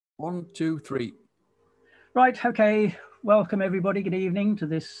One, two, three. Right, okay. Welcome everybody. Good evening to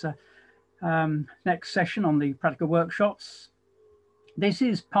this next session on the practical workshops. This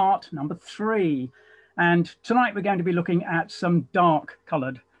is part number 3. And tonight we're going to be looking at some dark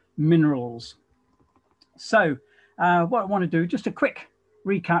coloured minerals. So what I want to do, just a quick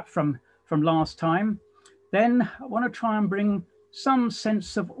recap from last time. Then I want to try and bring some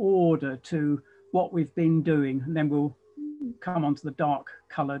sense of order to what we've been doing. And then we'll come on to the dark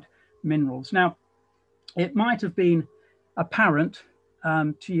coloured minerals. Now, it might have been apparent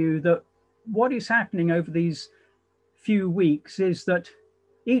to you that what is happening over these few weeks is that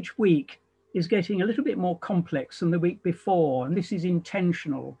each week is getting a little bit more complex than the week before, and this is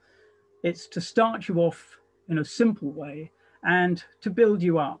intentional. It's to start you off in a simple way and to build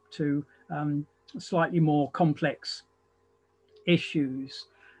you up to slightly more complex issues.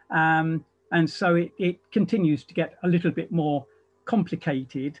 And so it continues to get a little bit more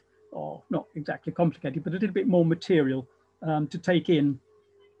complicated, or not exactly complicated, but a little bit more material to take in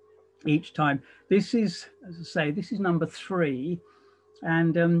each time. This is, as I say, this is number 3,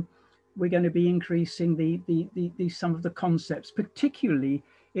 and we're going to be increasing the some of the concepts, particularly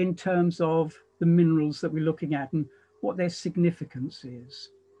in terms of the minerals that we're looking at and what their significance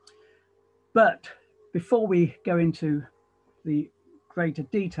is. But before we go into the greater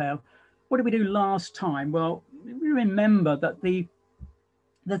detail, what did we do last time? Well, we remember that the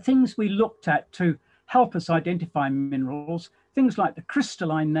things we looked at to help us identify minerals, things like the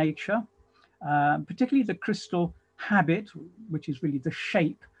crystalline nature, particularly the crystal habit, which is really the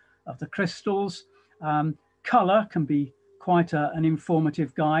shape of the crystals. Color can be quite an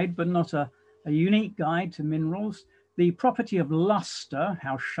informative guide, but not a unique guide to minerals. The property of luster,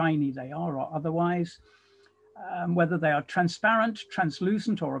 how shiny they are or otherwise, whether they are transparent,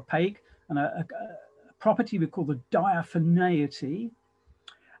 translucent or opaque, and a property we call the diaphaneity.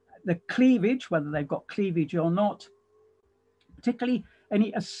 The cleavage, whether they've got cleavage or not, particularly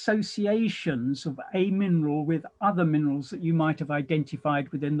any associations of a mineral with other minerals that you might have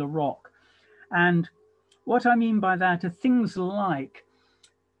identified within the rock. And what I mean by that are things like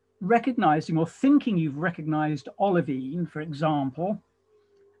recognizing or thinking you've recognized olivine, for example,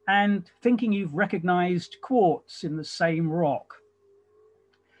 and thinking you've recognized quartz in the same rock.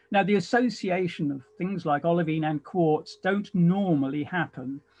 Now, the association of things like olivine and quartz don't normally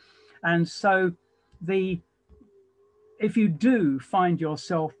happen. And so if you do find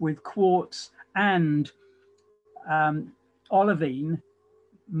yourself with quartz and olivine,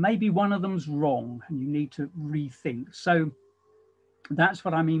 maybe one of them's wrong and you need to rethink. So that's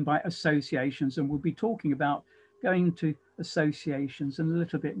what I mean by associations, and we'll be talking about going into associations in a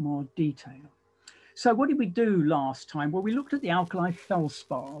little bit more detail. So what did we do last time? Well, we looked at the alkali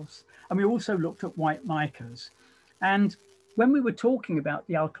feldspars, and we also looked at white micas. And when we were talking about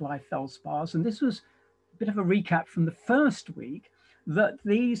the alkali feldspars, and this was a bit of a recap from the first week, that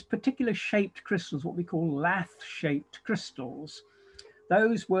these particular shaped crystals, what we call lath-shaped crystals,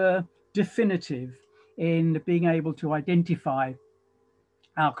 those were definitive in being able to identify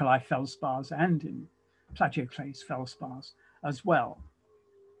alkali feldspars and in plagioclase feldspars as well.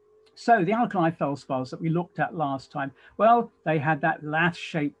 So the alkali feldspars that we looked at last time, well, they had that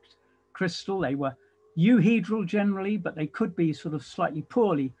lath-shaped crystal. They were euhedral generally, but they could be sort of slightly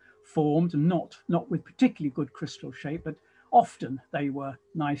poorly formed and not with particularly good crystal shape, but often they were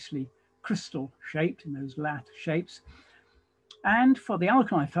nicely crystal shaped in those lath shapes. And for the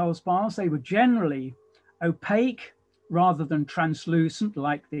alkali feldspars, they were generally opaque rather than translucent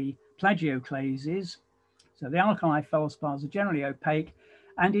like the plagioclases. So the alkali feldspars are generally opaque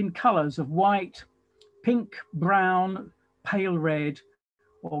and in colors of white, pink, brown, pale red,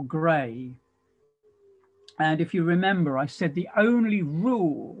 or gray. And if you remember, I said the only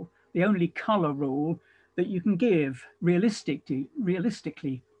color rule that you can give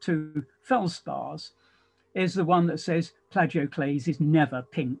realistically to feldspars is the one that says plagioclase is never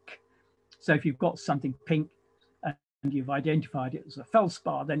pink. So if you've got something pink and you've identified it as a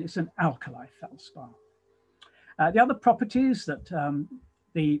feldspar, then it's an alkali feldspar. The other properties that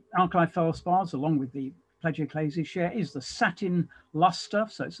the alkali feldspars, along with the plagioclases, share is the satin luster.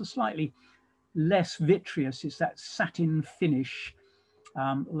 So it's a slightly less vitreous, it's that satin finish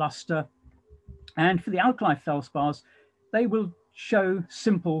luster. And for the alkali feldspars, they will show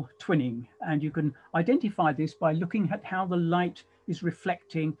simple twinning, and you can identify this by looking at how the light is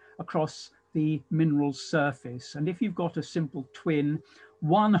reflecting across the mineral surface. And if you've got a simple twin,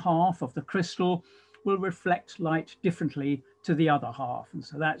 one half of the crystal will reflect light differently to the other half, and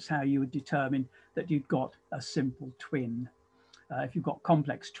so that's how you would determine that you've got a simple twin. If you've got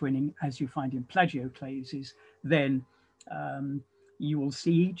complex twinning, as you find in plagioclases, then you will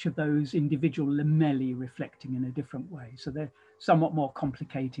see each of those individual lamellae reflecting in a different way. So they're somewhat more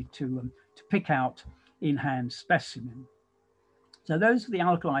complicated to pick out in hand specimen. So those are the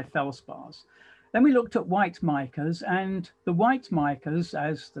alkali feldspars. Then we looked at white micas, and the white micas,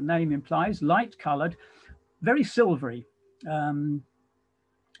 as the name implies, light colored, very silvery,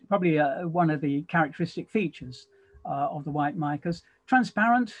 probably one of the characteristic features of the white micas.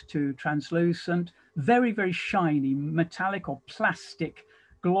 Transparent to translucent, very, very shiny, metallic or plastic,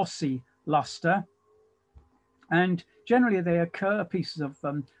 glossy luster. And generally they occur, pieces of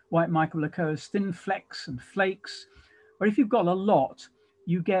white mica will occur as thin flecks and flakes. Or if you've got a lot,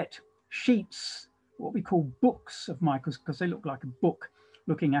 you get sheets, what we call books of micas, because they look like a book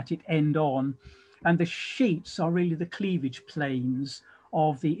looking at it end on. And the sheets are really the cleavage planes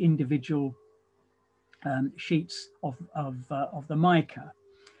of the individual sheets of the mica.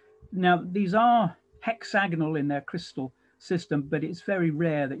 Now, these are hexagonal in their crystal system, but it's very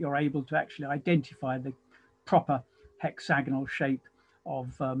rare that you're able to actually identify the proper hexagonal shape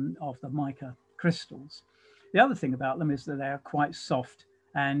of the mica crystals. The other thing about them is that they are quite soft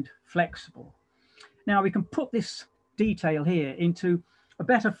and flexible. Now, we can put this detail here into a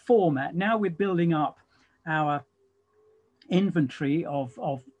better format. Now we're building up our inventory of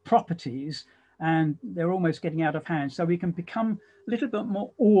properties, and they're almost getting out of hand. So we can become a little bit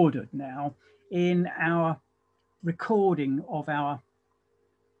more ordered now in our recording of our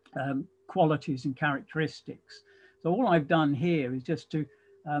qualities and characteristics. So all I've done here is just to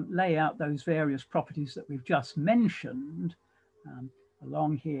lay out those various properties that we've just mentioned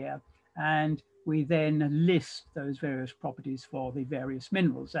along here, and we then list those various properties for the various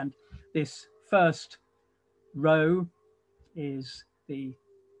minerals. And this first row is the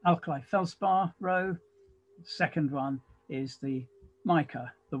alkali feldspar row. The second one is the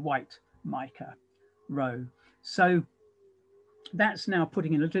mica, the white mica row. So that's now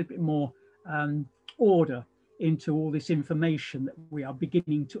putting in a little bit more order into all this information that we are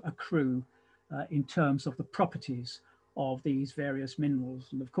beginning to accrue in terms of the properties of these various minerals.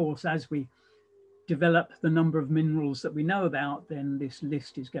 And of course, as we develop the number of minerals that we know about, then this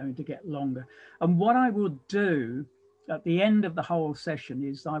list is going to get longer. And what I will do at the end of the whole session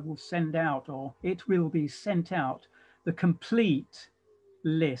is I will send out, or it will be sent out, the complete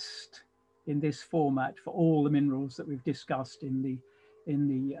list in this format for all the minerals that we've discussed in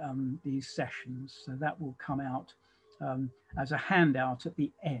these sessions. So that will come out as a handout at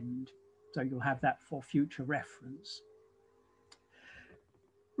the end. So you'll have that for future reference.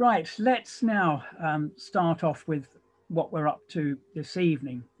 Right, let's now start off with what we're up to this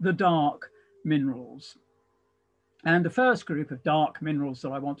evening, the dark minerals. And the first group of dark minerals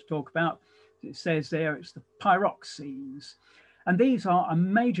that I want to talk about, it says there, it's the pyroxenes. And these are a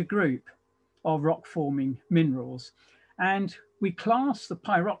major group of rock-forming minerals. And we class the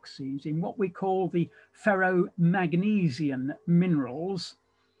pyroxenes in what we call the ferromagnesian minerals.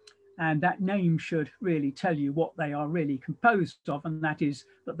 And that name should really tell you what they are really composed of, and that is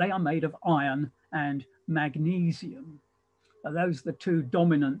that they are made of iron and magnesium. Those are the two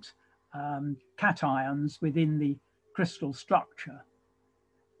dominant cations within the crystal structure.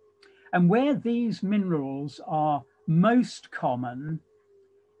 And where these minerals are most common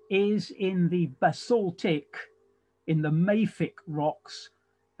is in the basaltic, in the mafic rocks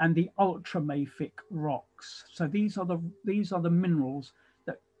and the ultramafic rocks. So these are the minerals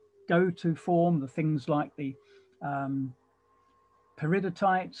that go to form the things like the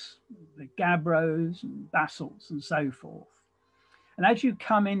peridotites, the gabbros and basalts and so forth. And as you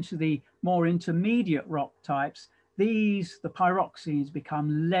come into the more intermediate rock types, the pyroxenes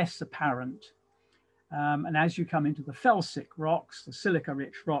become less apparent. And as you come into the felsic rocks, the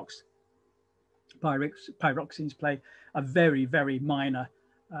silica-rich rocks, pyroxenes play a very, very minor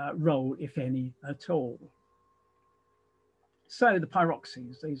role, if any at all. So the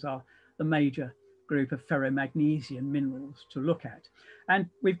pyroxenes, these are the major group of ferromagnesian minerals to look at. And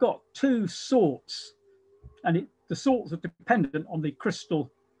we've got two sorts, and the sorts are dependent on the crystal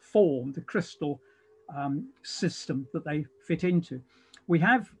form, the crystal system that they fit into. We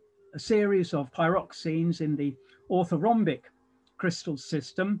have a series of pyroxenes in the orthorhombic crystal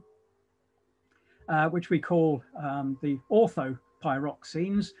system, which we call the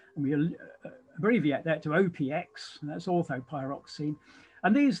orthopyroxenes, and we abbreviate that to OPX, and that's orthopyroxene.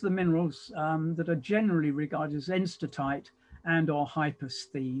 And these are the minerals that are generally regarded as enstatite and or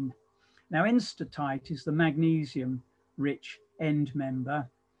hypersthene. Now, enstatite is the magnesium-rich end member.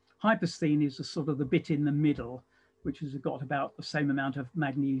 Hypersthene is the sort of the bit in the middle, which has got about the same amount of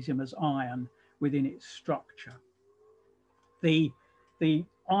magnesium as iron within its structure. The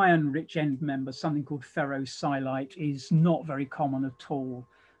iron-rich end member, something called ferrocylite, is not very common at all,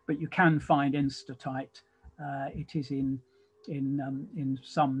 but you can find enstatite. It is in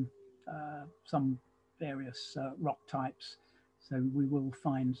some various rock types, so we will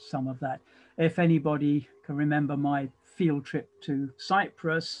find some of that. If anybody can remember my field trip to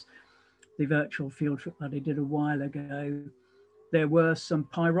Cyprus, the virtual field trip that I did a while ago, there were some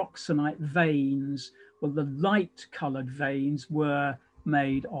pyroxenite veins. Well, the light colored veins were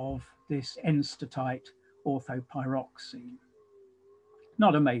made of this enstatite orthopyroxene.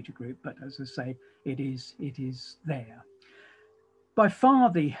 Not a major group, but as I say, it is there. By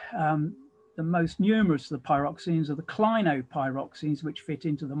far the most numerous of the pyroxenes are the clinopyroxenes, which fit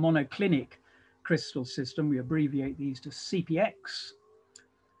into the monoclinic crystal system. We abbreviate these to CPX.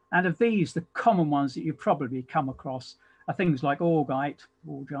 And of these, the common ones that you probably come across are things like augite,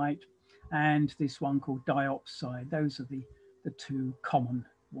 and this one called diopside. Those are the two common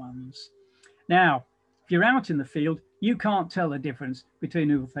ones. Now, if you're out in the field, you can't tell the difference between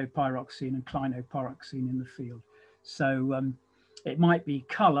orthopyroxene and clinopyroxene in the field. So it might be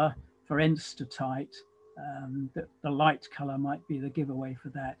color for enstatite. The light color might be the giveaway for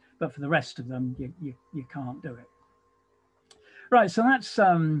that, but for the rest of them, you can't do it. Right, so that's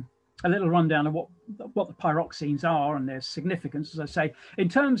a little rundown of what the pyroxenes are and their significance. As I say, in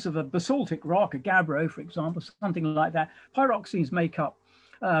terms of a basaltic rock, a gabbro, for example, something like that, pyroxenes make up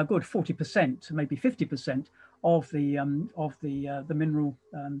a good 40%, maybe 50% of the mineral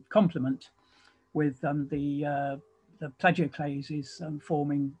complement, with the plagioclases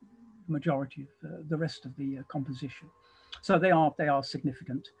forming the majority of the rest of the composition. So they are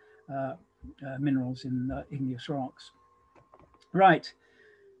significant minerals in igneous rocks. Right,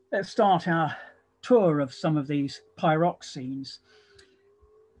 let's start our tour of some of these pyroxenes.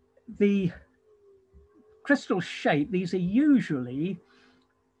 The crystal shape, these are usually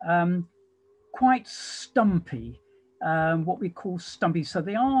quite stumpy, what we call stumpy. So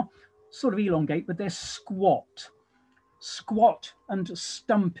they are sort of elongate, but they're squat. Squat and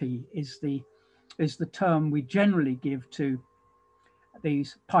stumpy is the term we generally give to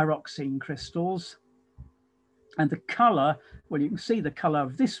these pyroxene crystals. And the color, well, you can see the color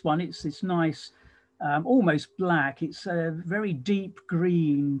of this one. It's this nice, almost black. It's a very deep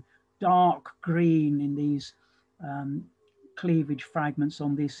green, dark green in these cleavage fragments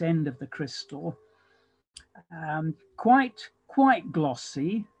on this end of the crystal. Quite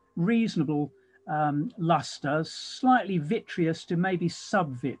glossy, reasonable luster, slightly vitreous to maybe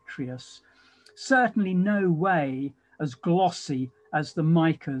subvitreous. Certainly no way as glossy as the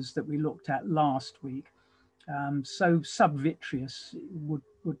micas that we looked at last week. So subvitreous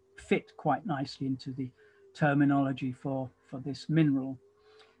would fit quite nicely into the terminology for this mineral.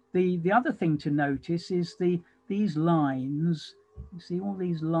 The other thing to notice is these lines. You see all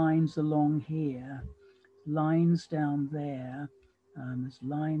these lines along here, lines down there, there's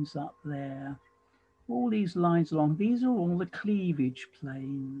lines up there. All these lines along, these are all the cleavage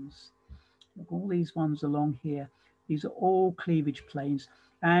planes. Look, all these ones along here, these are all cleavage planes.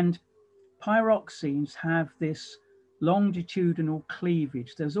 And pyroxenes have this longitudinal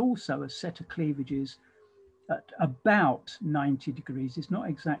cleavage. There's also a set of cleavages at about 90 degrees. It's not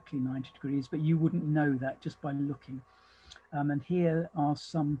exactly 90 degrees, but you wouldn't know that just by looking. And here are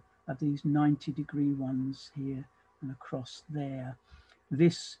some of these 90-degree ones here and across there.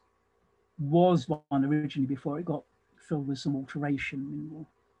 This was one originally before it got filled with some alteration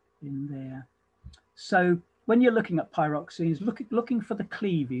in there. So when you're looking at pyroxenes, looking for the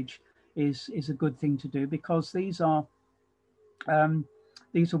cleavage is a good thing to do, because the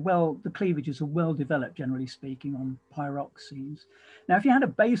cleavages are well developed, generally speaking, on pyroxenes. Now, if you had a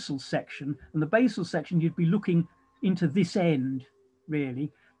basal section, and the basal section, you'd be looking into this end,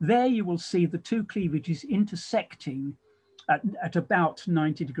 really. There you will see the two cleavages intersecting at about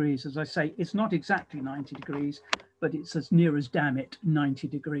 90 degrees. As I say, it's not exactly 90 degrees, but it's as near as, damn it, 90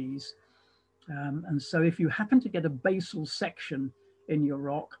 degrees. And so if you happen to get a basal section in your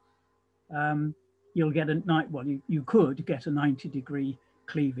rock, you'll get you could get a 90-degree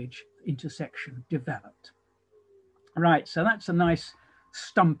cleavage intersection developed. Right, so that's a nice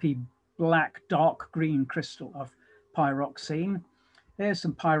stumpy black dark green crystal of pyroxene. There's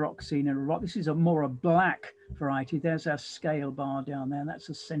some pyroxene in a rock. This is a black variety. There's our scale bar down there. That's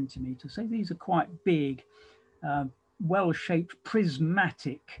a centimeter. So these are quite big, well-shaped,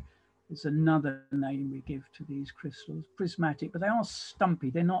 prismatic is another name we give to these crystals. Prismatic, but they are stumpy.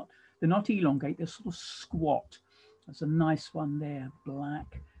 They're not elongate. They're sort of squat. There's a nice one there,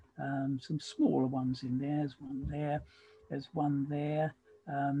 black. Some smaller ones in there. There's one there. There's one there,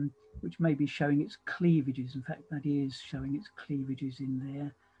 which may be showing its cleavages. In fact, that is showing its cleavages in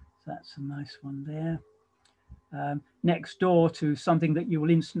there. So that's a nice one there. Next door to something that you will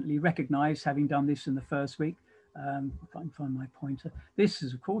instantly recognize, having done this in the first week. If I can find my pointer. This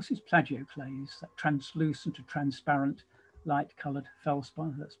is, of course, is plagioclase, that translucent to transparent, light-coloured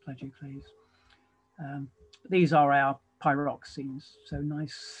feldspar. That's plagioclase. These are our pyroxenes, so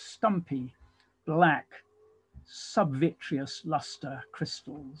nice, stumpy, black, subvitreous luster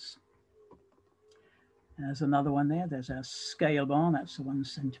crystals. There's another one there. There's our scale bar. That's a 1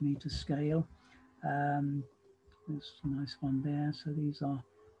 centimetre scale. There's a nice one there. So these are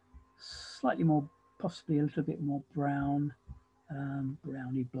slightly more, possibly a little bit more brown,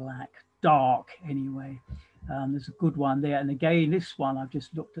 browny black, dark anyway. There's a good one there. And again, this one, I've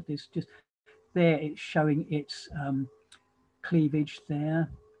just looked at this, just there, it's showing its cleavage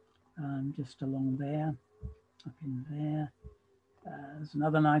there, just along there, up in there. There's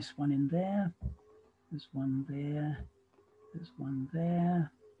another nice one in there. There's one there. There's one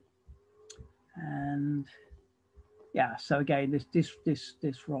there. And yeah, so again, this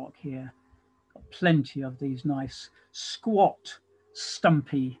rock here, got plenty of these nice squat,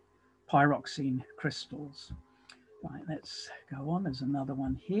 stumpy pyroxene crystals. Right, let's go on. There's another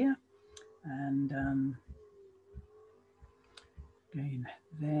one here, and again,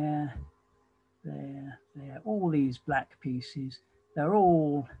 there, all these black pieces. They're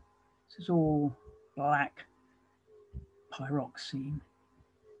all, this is all black pyroxene,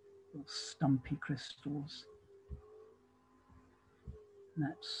 little stumpy crystals. And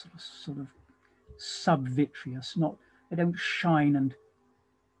that's sort of subvitreous, not, they don't shine and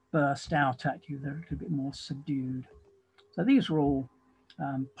burst out at you, they're a little bit more subdued. So these are all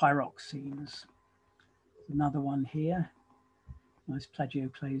pyroxenes. Another one here, nice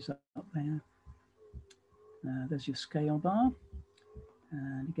plagioclase up there. There's your scale bar.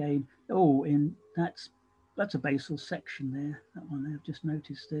 And again, oh, that's a basal section there, that one there, I've just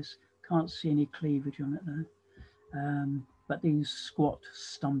noticed this. Can't see any cleavage on it though. But these squat,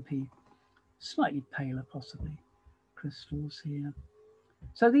 stumpy, slightly paler possibly, crystals here.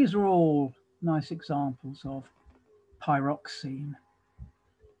 So these are all nice examples of pyroxene.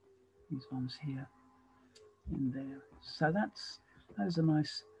 These ones here, in there. So those are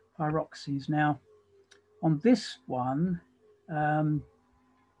nice pyroxenes. Now, on this one,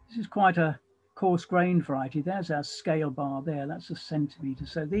 this is quite a coarse-grained variety. There's our scale bar there. That's 1 centimetre.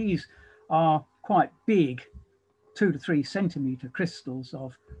 So these are quite big, 2 to 3 centimetre crystals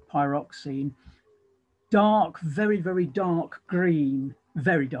of pyroxene. Dark, very, very dark green,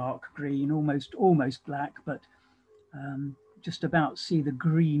 almost black, but just about see the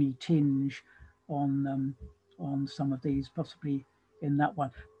greeny tinge on some of these, possibly in that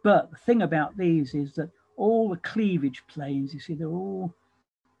one. But the thing about these is that all the cleavage planes, you see, they're all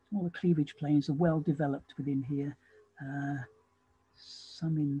the cleavage planes are well developed within here.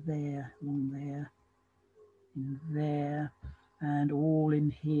 Some in there, along there, in there, and all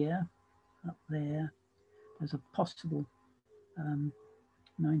in here, up there. There's a possible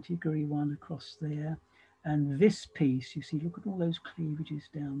 90-degree one across there. And this piece, you see, look at all those cleavages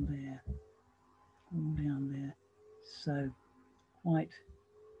down there, all down there. So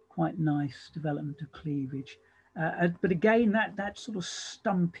quite nice development of cleavage. But again, that sort of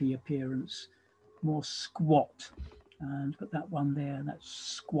stumpy appearance, more squat. And put that one there, that's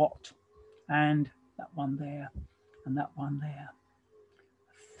squat. And that one there, and that one there.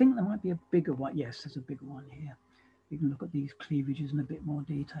 I think there might be a bigger one. Yes, there's a bigger one here. You can look at these cleavages in a bit more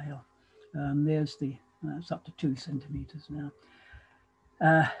detail. There's it's up to 2 centimetres now.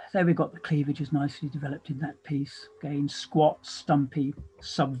 There we've got the cleavages nicely developed in that piece. Again, squat, stumpy,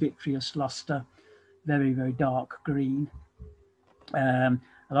 subvitreous luster, very, very dark green.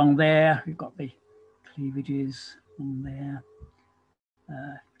 Along there, we've got the cleavages on there.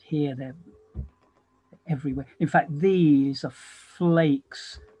 Here, they're everywhere. In fact, these are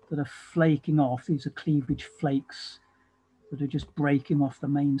flakes that are flaking off. These are cleavage flakes that are just breaking off the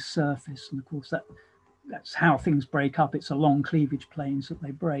main surface. And of course, that's how things break up. It's along cleavage planes that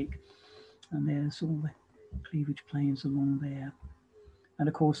they break. And there's all the cleavage planes along there. And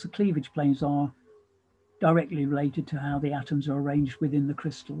of course, the cleavage planes are directly related to how the atoms are arranged within the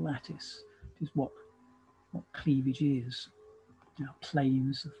crystal lattice, which is what cleavage is. You know,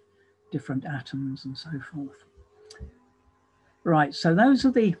 planes of different atoms and so forth. Right, so those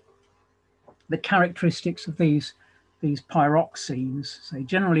are the characteristics of these pyroxenes. So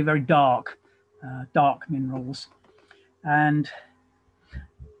generally very dark minerals. And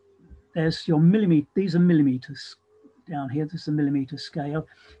there's your millimeter, these are millimeters down here. This is a millimeter scale.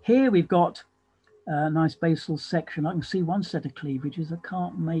 Here we've got a nice basal section. I can see one set of cleavages. I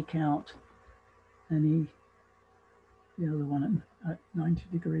can't make out the other one. at 90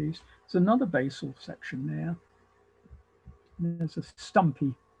 degrees. There's another basal section there. There's a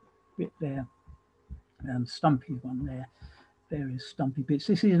stumpy bit there, and stumpy one there. Various stumpy bits.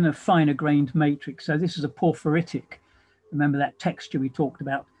 This is in a finer grained matrix, so this is a porphyritic. Remember that texture we talked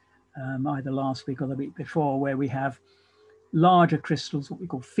about either last week or the week before, where we have larger crystals, what we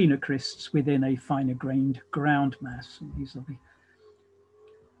call phenocrysts, within a finer grained ground mass. And these are the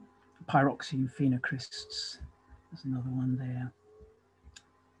pyroxene phenocrysts. There's another one there.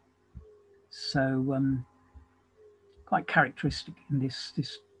 So quite characteristic in this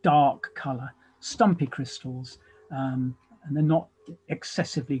dark color, stumpy crystals, and they're not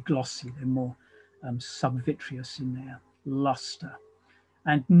excessively glossy. They're more subvitreous in their luster,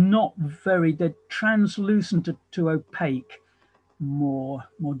 and not very, they're translucent to opaque, more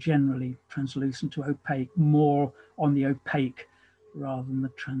generally translucent to opaque, more on the opaque rather than the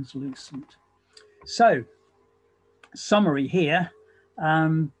translucent. So summary here.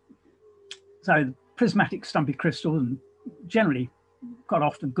 So prismatic stumpy crystal, and generally got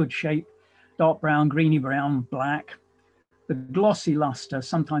often good shape, dark brown, greeny brown, black. The glossy luster,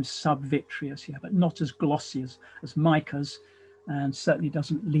 sometimes subvitreous, yeah, but not as glossy as micas, and certainly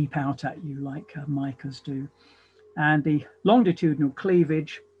doesn't leap out at you like micas do. And the longitudinal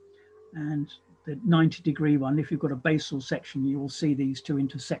cleavage and the 90-degree one, if you've got a basal section, you will see these two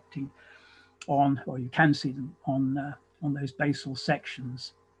intersecting on, or you can see them on those basal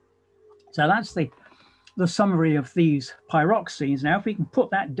sections. So that's the summary of these pyroxenes. Now, if we can put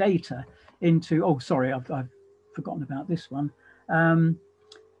that data into, oh, sorry, I've forgotten about this one.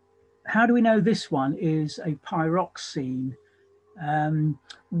 How do we know this one is a pyroxene?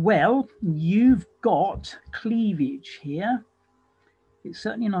 Well, you've got cleavage here. It's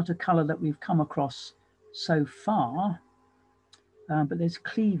certainly not a color that we've come across so far, but there's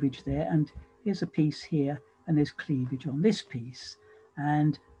cleavage there, and here's a piece here, and there's cleavage on this piece,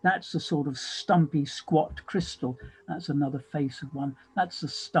 and that's a sort of stumpy squat crystal. That's another face of one. That's a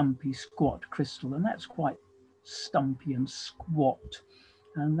stumpy squat crystal, and that's quite stumpy and squat,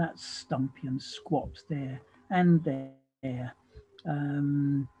 and that's stumpy and squat there and there.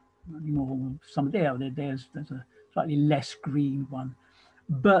 More some there. There's a slightly less green one,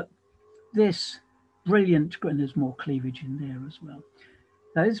 but this brilliant green. There's more cleavage in there as well.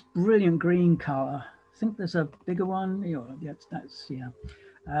 Now, this brilliant green color. I think there's a bigger one. Yeah, that's yeah.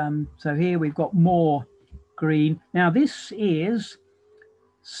 So here we've got more green. Now this is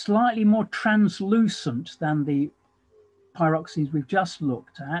slightly more translucent than the pyroxenes we've just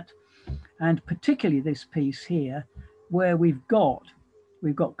looked at, and particularly this piece here, where we've got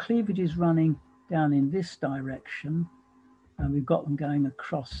cleavages running down in this direction, and we've got them going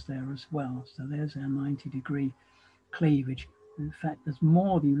across there as well. So there's our 90-degree cleavage. In fact, there's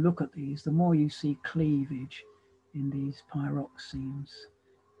more you look at these, the more you see cleavage in these pyroxenes.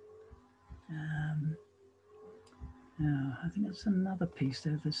 I think that's another piece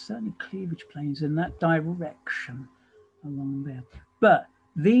there. There's certainly cleavage planes in that direction along there. But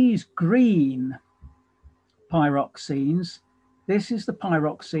these green pyroxenes, this is the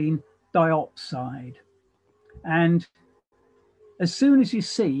pyroxene diopside. And as soon as you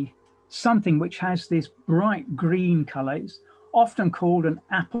see something which has this bright green color, it's often called an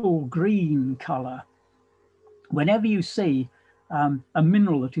apple green color. Whenever you see a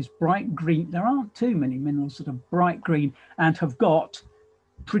mineral that is bright green, there aren't too many minerals that are bright green and have got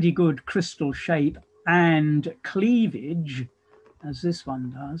pretty good crystal shape and cleavage, as this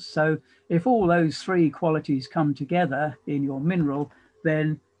one does. So if all those three qualities come together in your mineral,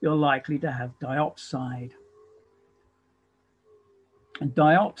 then you're likely to have diopside. And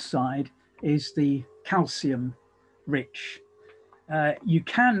diopside is the calcium rich. You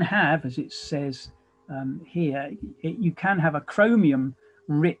can have, as it says here, you can have a chromium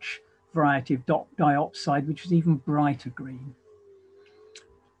rich variety of diopside, which is even brighter green.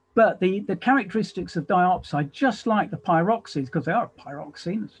 But the characteristics of diopside, just like the pyroxenes, because they are a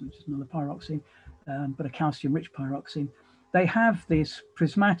pyroxene, it's just another pyroxene, but a calcium rich pyroxene, they have this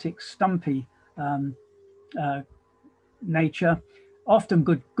prismatic stumpy nature, often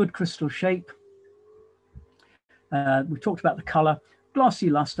good crystal shape. We talked about the color, glossy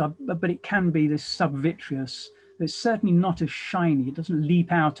luster, but it can be this subvitreous. It's certainly not as shiny. It doesn't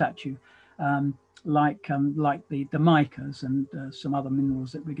leap out at you like the micas and some other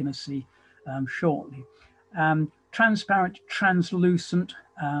minerals that we're going to see shortly. Transparent, translucent,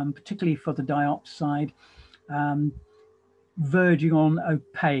 particularly for the diopside, verging on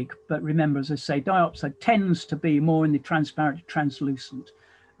opaque. But remember, as I say, diopside tends to be more in the transparent, translucent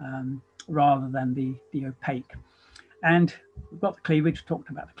rather than the opaque. And we've got the cleavage, talked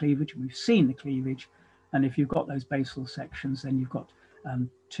about the cleavage, and we've seen the cleavage. And if you've got those basal sections, then you've got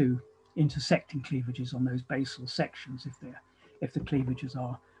two intersecting cleavages on those basal sections if the cleavages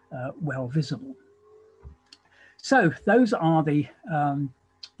are well visible. So those are the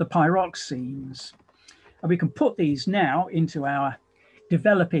pyroxenes. And we can put these now into our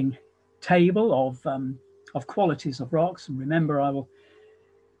developing table of qualities of rocks. And remember, I will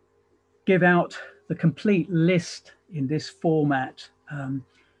give out the complete list in this format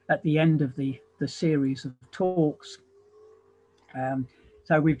at the end of the series of talks.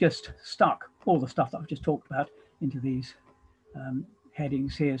 So we've just stuck all the stuff that I've just talked about into these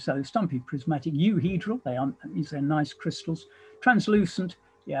headings here. So stumpy prismatic, euhedral, these are nice crystals, translucent,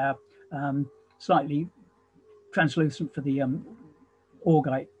 yeah, slightly translucent for the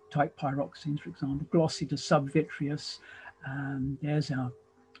augite type pyroxenes, for example, glossy to subvitreous. There's our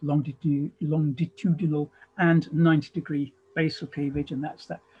longitudinal and 90-degree basal cleavage, and that's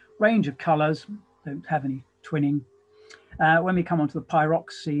that range of colors, don't have any twinning. When we come onto the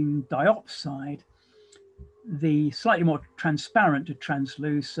pyroxene diopside, the slightly more transparent to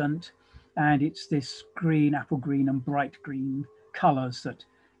translucent, and it's this green, apple green and bright green colors that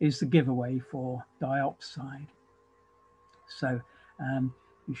is the giveaway for diopside. So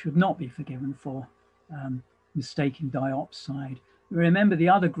you should not be forgiven for mistaking diopside. Remember, the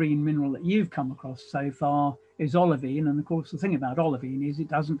other green mineral that you've come across so far is olivine, and of course the thing about olivine is it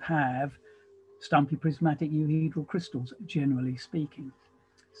doesn't have stumpy prismatic euhedral crystals, generally speaking.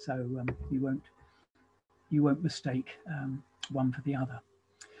 So you won't mistake one for the other.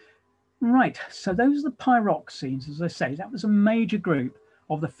 Right, so those are the pyroxenes. As I say, that was a major group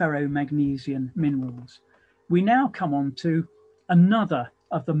of the ferromagnesian minerals. We now come on to another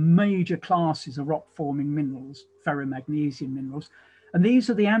of the major classes of rock-forming minerals, ferromagnesian minerals, and these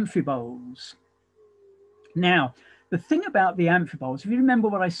are the amphiboles. Now, the thing about the amphiboles, if you remember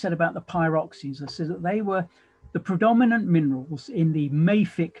what I said about the pyroxenes, I said that they were the predominant minerals in the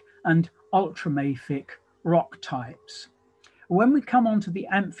mafic and ultramafic rock types. When we come on to the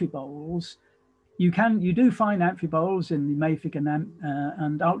amphiboles, you do find amphiboles in the mafic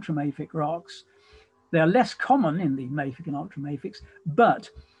and ultramafic rocks. They are less common in the mafic and ultramafics, but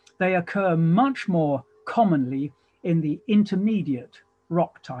they occur much more commonly in the intermediate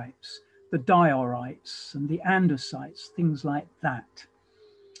rock types, the diorites and the andesites, things like that.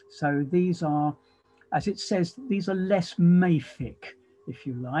 So these are, as it says, these are less mafic, if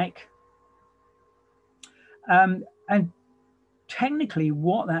you like. And technically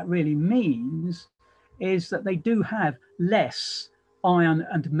what that really means is that they do have less iron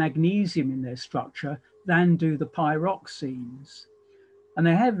and magnesium in their structure than do the pyroxenes. And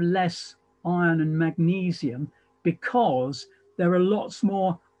they have less iron and magnesium because there are lots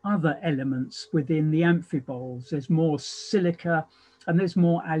more other elements within the amphiboles. There's more silica and there's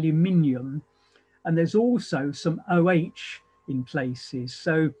more aluminium, and there's also some OH in places.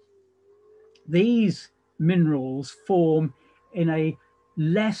 So these minerals form in a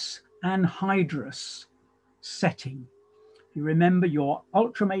less anhydrous setting. You remember your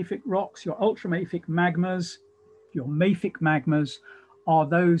ultramafic rocks, your ultramafic magmas, your mafic magmas are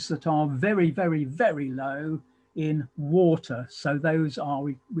those that are very, very, very low in water. So those are,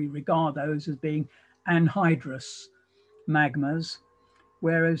 we regard those as being anhydrous magmas,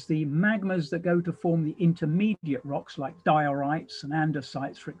 whereas the magmas that go to form the intermediate rocks like diorites and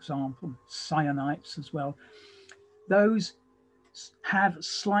andesites, for example, cyanites as well, those have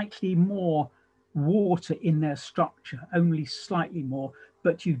slightly more water in their structure, only slightly more,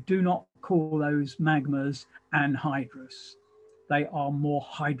 but you do not call those magmas anhydrous. They are more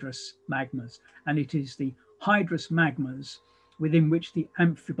hydrous magmas, and it is the hydrous magmas within which the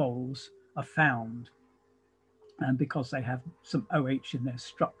amphiboles are found, and because they have some OH in their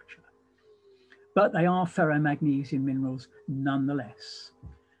structure. But they are ferromagnesian minerals nonetheless.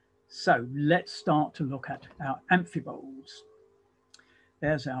 So let's start to look at our amphiboles.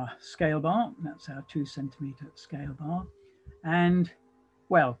 There's our scale bar, that's our 2 centimeter scale bar. And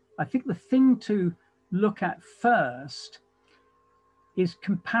well, I think the thing to look at first is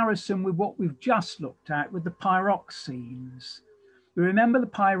comparison with what we've just looked at with the pyroxenes. You remember the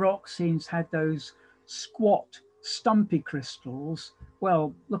pyroxenes had those squat, stumpy crystals.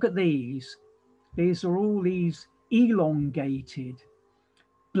 Well, look at these. These are all these elongated,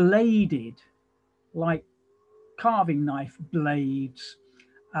 bladed, like carving knife blades.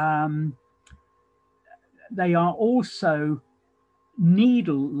 They are also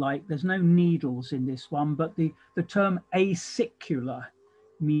needle-like. There's no needles in this one, but the term acicular,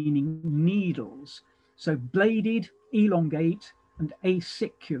 meaning needles. So bladed, elongate, and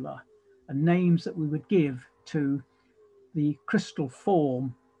acicular are names that we would give to the crystal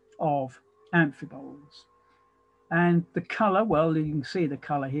form of amphiboles. And the color, well, you can see the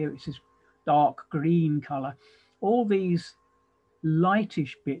color here, it's this dark green color. All these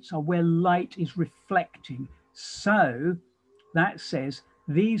lightish bits are where light is reflecting. So that says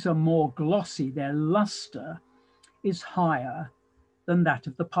these are more glossy, their luster is higher than that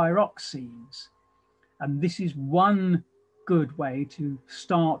of the pyroxenes. And this is one good way to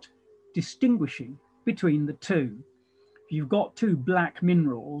start distinguishing between the two. If you've got two black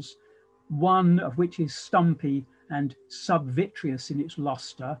minerals, one of which is stumpy and subvitreous in its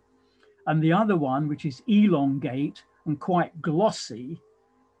luster, and the other one which is elongate and quite glossy,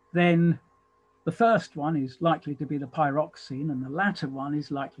 then the first one is likely to be the pyroxene and the latter one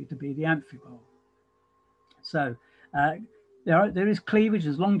is likely to be the amphibole. So there is cleavage,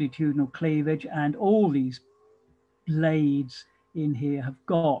 there's longitudinal cleavage, and all these blades in here have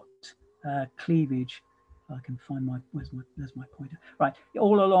got cleavage. I can find my, there's my pointer. Right,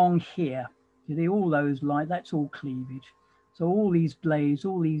 all along here, you see all those light, that's all cleavage. So all these blades,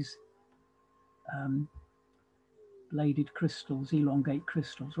 all these bladed crystals, elongate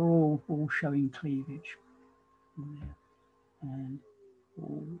crystals, are all showing cleavage in there and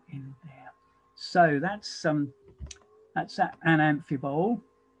all in there. So that's an amphibole.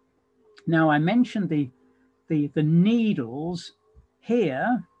 Now I mentioned the needles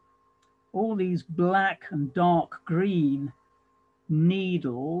here. All these black and dark green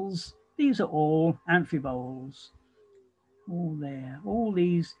needles, these are all amphiboles. All there. All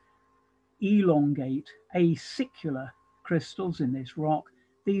these elongate acicular crystals in this rock,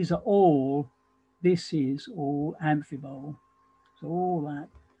 these are all, this is all amphibole. So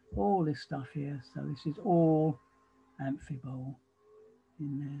all this stuff here, so this is all amphibole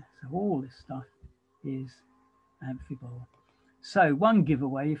in there. So all this stuff is amphibole. So one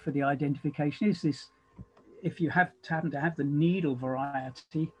giveaway for the identification is this: if you happen to have the needle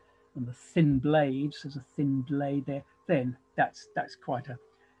variety and the thin blades, there's a thin blade there, then that's quite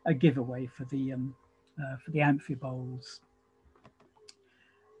a giveaway for the amphiboles.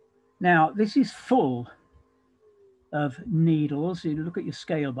 Now this is full of needles. You look at your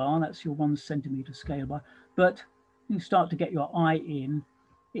scale bar, that's your 1 centimeter scale bar, but you start to get your eye in,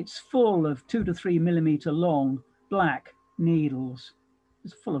 it's full of 2 to 3 millimeter long black needles.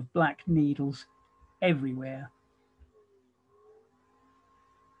 It's full of black needles everywhere.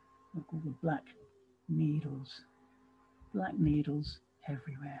 Look, all the black needles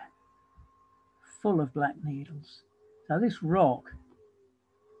everywhere, full of black needles. So this rock,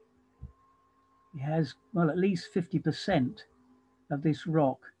 it has, well, at least 50% of this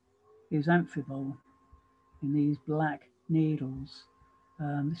rock is amphibole in these black needles.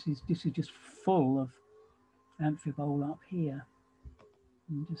 This is just full of amphibole up here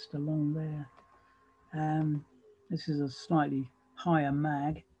and just along there. This is a slightly higher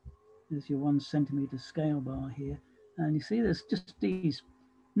mag. There's your 1 centimeter scale bar here, and you see there's just these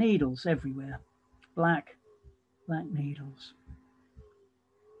needles everywhere, black needles.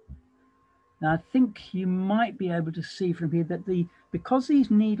 Now I think you might be able to see from here that because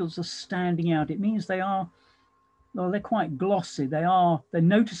these needles are standing out, it means they are, well, they're quite glossy. They're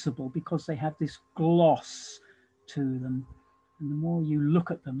noticeable because they have this gloss to them. And the more you look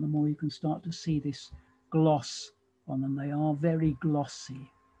at them, the more you can start to see this gloss on them. They are very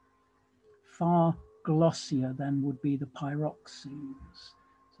glossy, far glossier than would be the pyroxenes.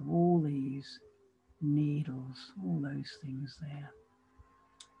 So all these needles, all those things there,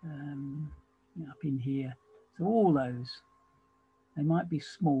 up in here. So all those, they might be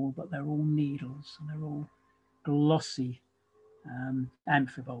small, but they're all needles, and they're all glossy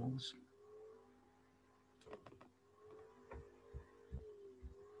amphiboles.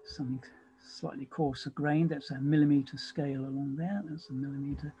 Something slightly coarser grained, that's a millimeter scale along there, that's a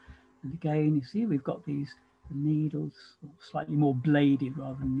millimeter. And again, you see we've got the needles, slightly more bladed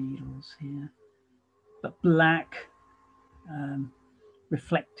rather than needles here, but black,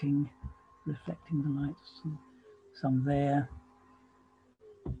 reflecting the light, some there.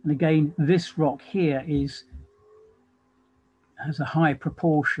 And again, this rock here has a high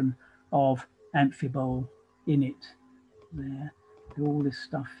proportion of amphibole in it there. All this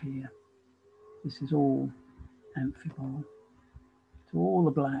stuff here, this is all amphibole. So all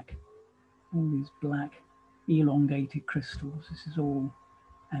the black, all these black elongated crystals, this is all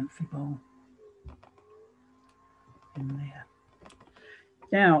amphibole in there.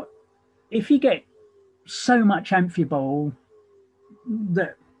 Now, if you get so much amphibole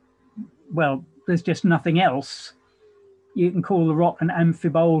that, well, there's just nothing else, you can call the rock an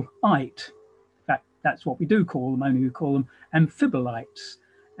amphibolite. In fact, that's what we do call them, only we call them amphibolites.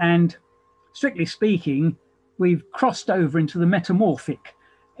 And strictly speaking, we've crossed over into the metamorphic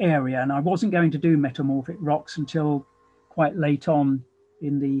area, and I wasn't going to do metamorphic rocks until quite late on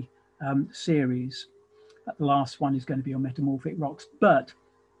in the series. The last one is going to be on metamorphic rocks, but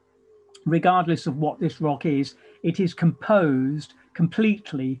regardless of what this rock is, it is composed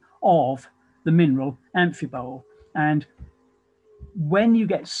completely of the mineral amphibole. And when you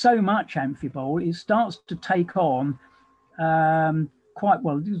get so much amphibole, it starts to take on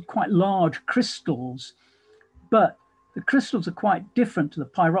quite large crystals. But the crystals are quite different to the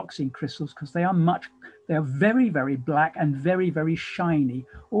pyroxene crystals because they are very, very black and very, very shiny.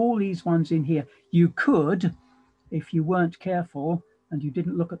 All these ones in here, you could, if you weren't careful and you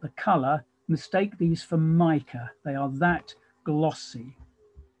didn't look at the color, mistake these for mica. They are that glossy.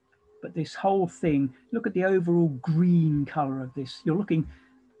 But this whole thing, look at the overall green color of this. You're looking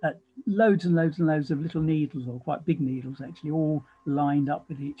at loads and loads and loads of little needles, or quite big needles actually, all lined up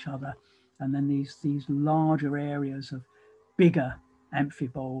with each other. And then these larger areas of bigger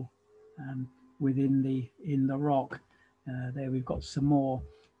amphibole within the rock. There we've got some more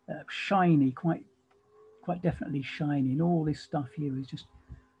shiny, quite definitely shiny. And all this stuff here is just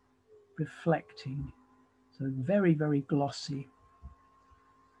reflecting. So very, very glossy.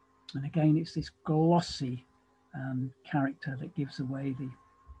 And again, it's this glossy character that gives away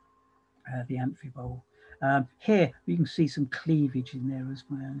the amphibole. Here you can see some cleavage in there as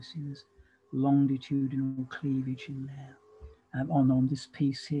well. You see there's longitudinal cleavage in there. On this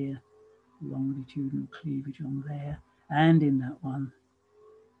piece here, longitudinal cleavage on there, and in that one.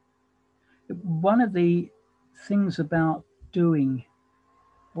 One of the things about doing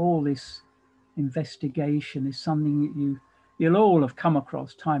all this investigation is something that you'll all have come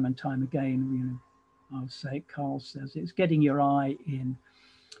across time and time again. You know, I'll say it, Carl says it's getting your eye in.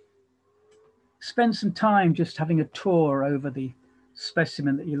 Spend some time just having a tour over the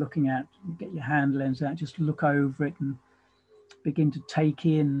specimen that you're looking at. Get your hand lens out, just look over it and begin to take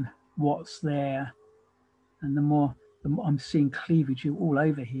in what's there. And the more I'm seeing cleavage all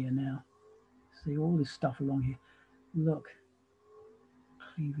over here now. See all this stuff along here. Look,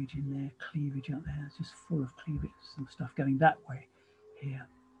 cleavage in there, cleavage out there. It's just full of cleavage, some stuff going that way here.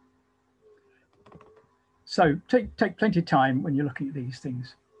 So take plenty of time when you're looking at these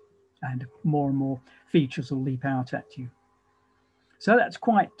things, and more features will leap out at you. So that's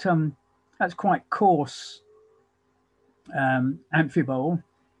quite coarse amphibole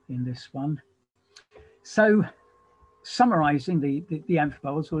in this one. So summarizing the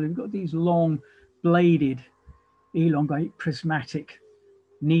amphiboles, well, we've got these long bladed, elongate prismatic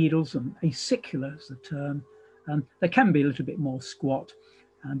needles, and acicular is the term. They can be a little bit more squat,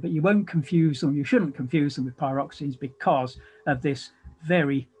 but you won't confuse them. You shouldn't confuse them with pyroxenes because of this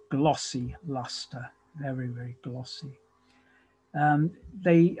very glossy luster, very, very glossy.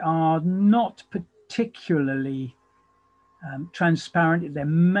 They are not particularly transparent. They're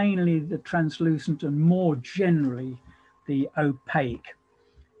mainly the translucent and more generally the opaque.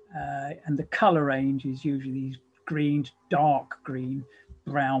 And the color range is usually these greens, dark green,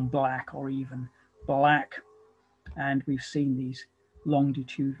 brown, black, or even black. And we've seen these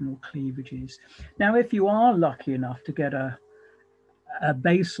longitudinal cleavages. Now, if you are lucky enough to get a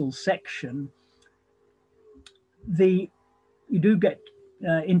basal section, you do get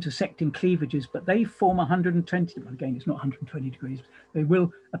intersecting cleavages, but they form 120, again, it's not 120 degrees. They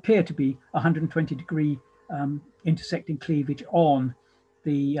will appear to be 120 degree intersecting cleavage on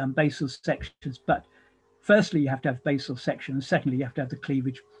the basal sections. But firstly, you have to have basal sections. Secondly, you have to have the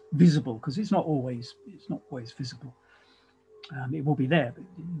cleavage visible, because it's not always visible. It will be there, but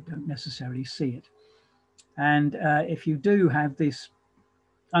you don't necessarily see it. And if you do have this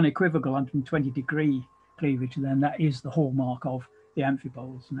unequivocal 120 degree cleavage, then that is the hallmark of the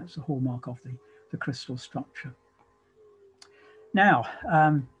amphiboles, and that's the hallmark of the crystal structure. Now,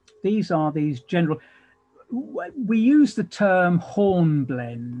 these are these general, we use the term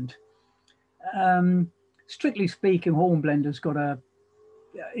hornblende. Strictly speaking, hornblende has got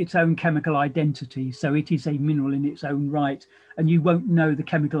its own chemical identity, so it is a mineral in its own right, and you won't know the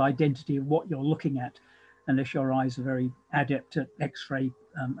chemical identity of what you're looking at unless your eyes are very adept at X-ray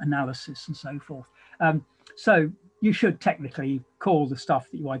analysis and so forth. So you should technically call the stuff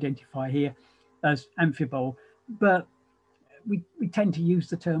that you identify here as amphibole, but we tend to use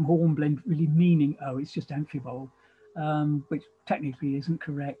the term hornblende really meaning, oh, it's just amphibole, which technically isn't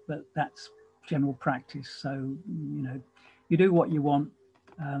correct, but that's general practice. So, you know, you do what you want,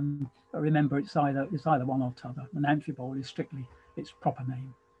 but remember it's either one or t'other. An amphibole is strictly its proper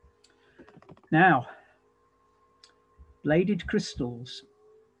name. Now, bladed crystals,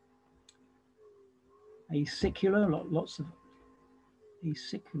 acicular, lots of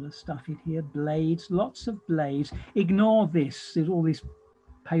acicular stuff in here, blades, lots of blades. Ignore this, there's all this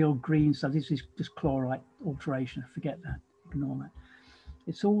pale green stuff. This is just chlorite alteration. Forget that. Ignore that.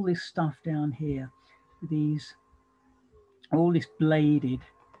 It's all this stuff down here. All this bladed,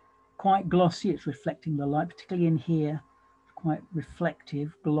 quite glossy. It's reflecting the light, particularly in here. Quite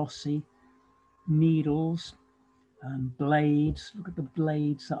reflective, glossy needles and blades. Look at the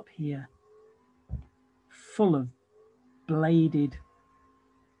blades up here, full of bladed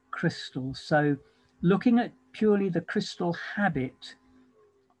crystals. So looking at purely the crystal habit,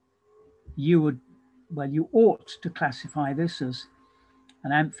 you ought to classify this as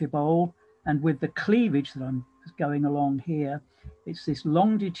an amphibole. And with the cleavage that I'm going along here, it's this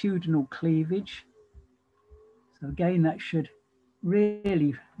longitudinal cleavage. So again, that should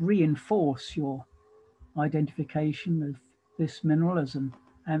really reinforce your identification of this mineral as an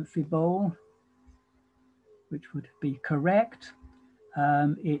amphibole, which would be correct.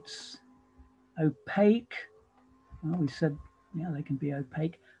 It's opaque. Well, we said, yeah, they can be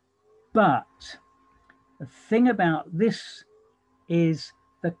opaque. But the thing about this is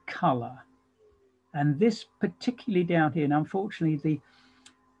the color. And this particularly down here, and unfortunately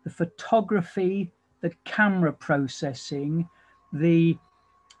the photography, the camera processing, the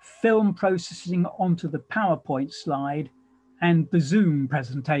film processing onto the PowerPoint slide and the Zoom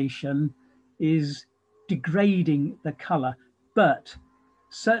presentation is degrading the color. But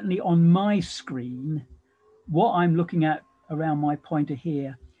certainly on my screen, what I'm looking at around my pointer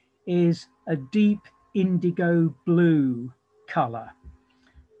here is a deep indigo blue color.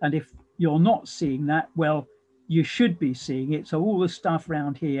 And if you're not seeing that, well, you should be seeing it. So all the stuff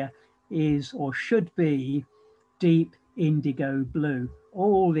around here is, or should be, deep indigo blue.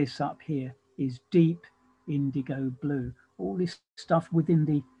 All this up here is deep indigo blue. All this stuff within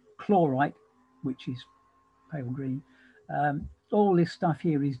the chlorite, which is pale green, all this stuff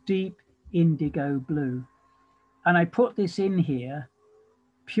here is deep indigo blue. And I put this in here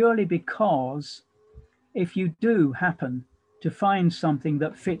purely because if you do happen to find something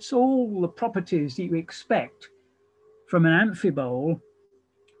that fits all the properties that you expect from an amphibole,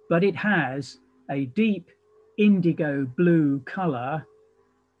 but it has a deep indigo blue color,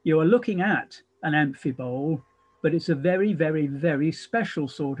 you are looking at an amphibole, but it's a very, very, very special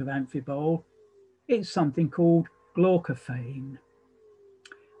sort of amphibole. It's something called glaucophane.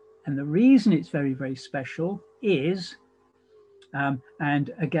 And the reason it's very, very special is,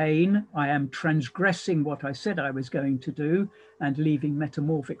 and again, I am transgressing what I said I was going to do and leaving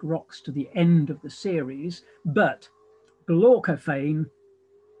metamorphic rocks to the end of the series, but glaucophane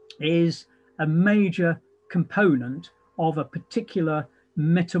is a major component of a particular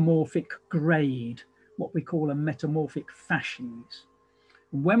metamorphic grade, what we call a metamorphic facies.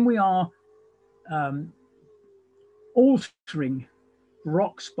 When we are altering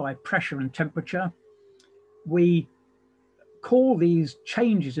rocks by pressure and temperature, we call these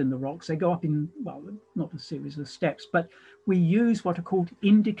changes in the rocks, they go up in, well, not a series of steps, but we use what are called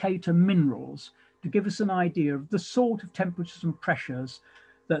indicator minerals to give us an idea of the sort of temperatures and pressures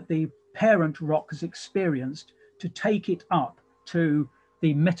that the parent rock has experienced to take it up to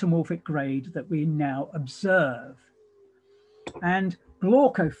the metamorphic grade that we now observe. And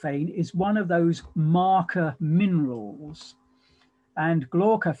glaucophane is one of those marker minerals. And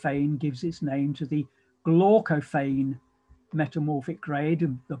glaucophane gives its name to the glaucophane metamorphic grade,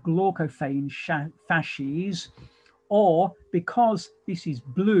 the glaucophane facies, or because this is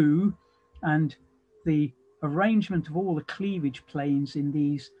blue and the arrangement of all the cleavage planes in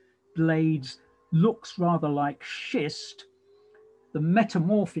these blades looks rather like schist, the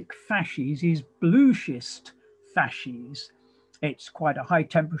metamorphic facies is blue schist facies. It's quite a high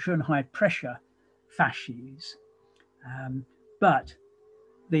temperature and high pressure facies. But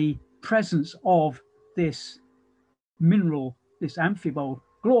the presence of this mineral, this amphibole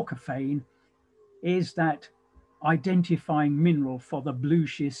glaucophane, is that identifying mineral for the blue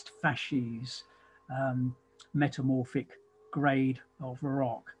schist facies metamorphic grade of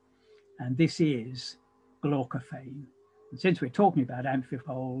rock. And this is glaucophane. And since we're talking about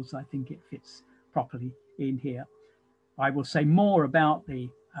amphiboles, I think it fits properly in here. I will say more about the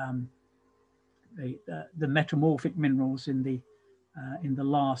metamorphic minerals in the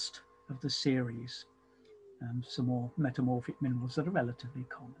last of the series. Some more metamorphic minerals that are relatively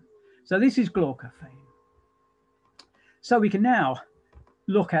common. So this is glaucophane. So we can now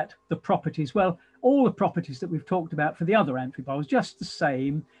look at the properties. Well, all the properties that we've talked about for the other amphiboles, just the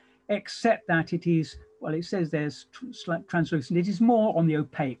same, except that it is, well, it says there's translucent. It is more on the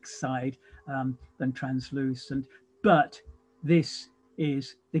opaque side than translucent, but this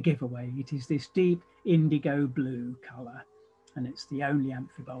is the giveaway. It is this deep indigo blue color, and it's the only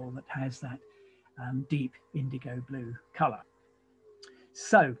amphibole that has that deep indigo blue color.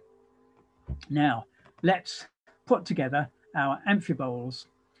 So now let's put together our amphiboles.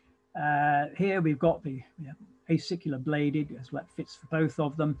 Here we've got the acicular bladed, as that fits for both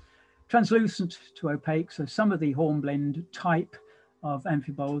of them, translucent to opaque. So some of the hornblende type of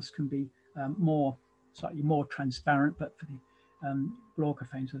amphiboles can be slightly more transparent, but for the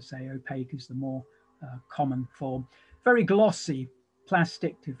glaucophanes, I say opaque is the more common form. Very glossy,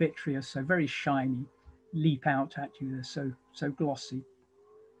 plastic to vitreous, so very shiny, leap out at you. They're so glossy.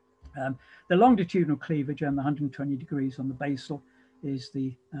 The longitudinal cleavage and the 120 degrees on the basal is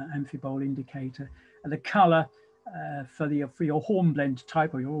the amphibole indicator. And the color for your hornblende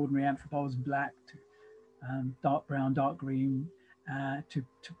type or your ordinary amphiboles, black to dark brown, dark green to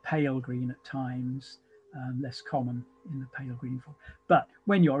pale green at times, less common in the pale green form. But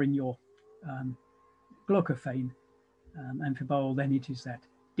when you're in your glaucophane amphibole, then it is that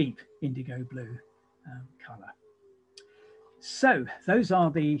deep indigo blue color. So those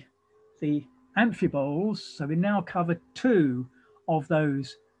are the amphiboles. So we now covered 2 of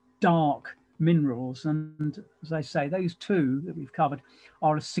those dark minerals, and as I say, those 2 that we've covered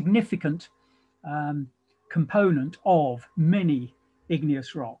are a significant component of many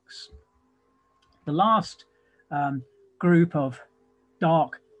igneous rocks. The last group of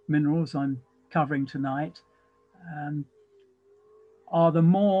dark minerals I'm covering tonight are the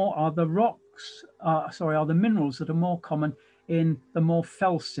minerals that are more common in the more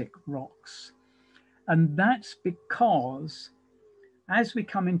felsic rocks. And that's because as we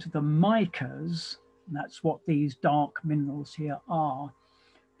come into the micas, and that's what these dark minerals here are,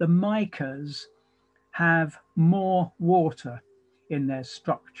 the micas have more water in their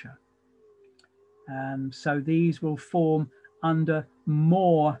structure. So these will form under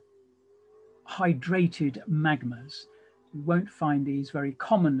more hydrated magmas. You won't find these very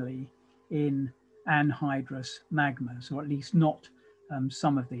commonly in anhydrous magmas, or at least not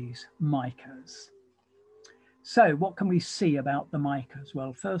some of these micas. So what can we see about the micas?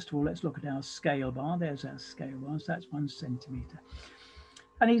 Well, first of all, let's look at our scale bar. There's our scale bar, so that's 1 centimetre.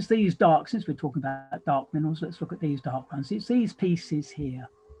 And it's these dark, since we're talking about dark minerals, let's look at these dark ones. It's these pieces here,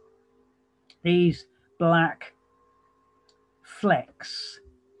 these black flecks,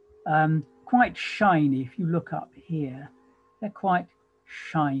 quite shiny. If you look up here, they're quite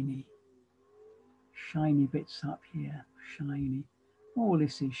shiny. Shiny bits up here, shiny. All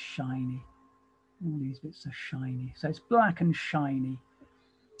this is shiny. All these bits are shiny. So it's black and shiny.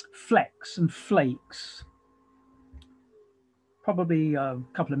 Flecks and flakes. Probably a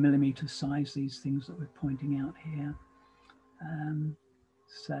couple of millimeter size, these things that we're pointing out here.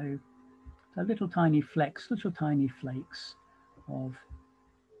 So little tiny flecks, little tiny flakes of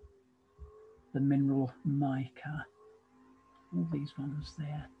the mineral mica. All these ones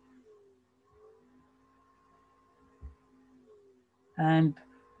there. And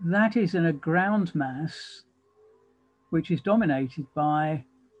that is in a ground mass which is dominated by,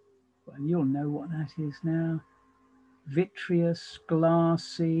 well, you'll know what that is now, vitreous,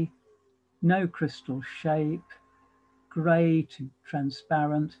 glassy, no crystal shape, grey to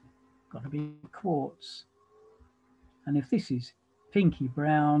transparent, got to be quartz. And if this is pinky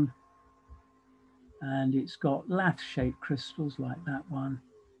brown and it's got lath-shaped crystals like that one,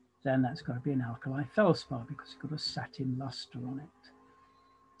 then that's got to be an alkali feldspar because it's got a satin luster on it.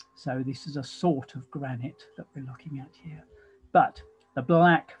 So this is a sort of granite that we're looking at here. But the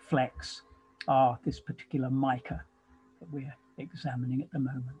black flecks are this particular mica that we're examining at the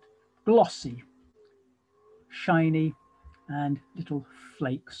moment. Glossy, shiny, and little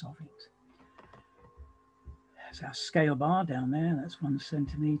flakes of it. There's our scale bar down there, that's 1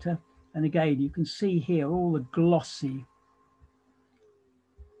 centimetre. And again, you can see here all the glossy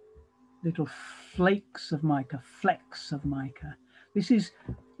little flakes of mica, flecks of mica.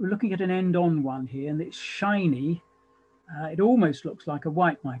 We're looking at an end-on one here, and it's shiny. It almost looks like a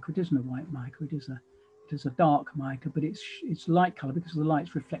white mica. It isn't a white mica. It is a dark mica, but it's light colour because the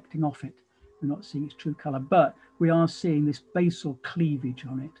light's reflecting off it. We're not seeing its true colour, but we are seeing this basal cleavage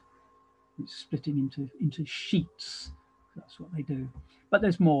on it. It's splitting into sheets. That's what they do. But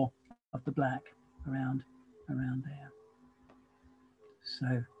there's more of the black around there.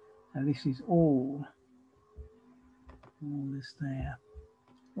 So this is all this there,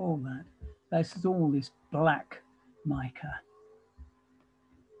 all that. This is all this black mica.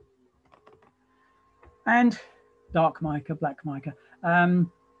 And dark mica, black mica.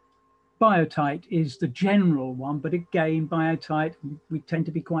 Biotite is the general one, but again, biotite, we tend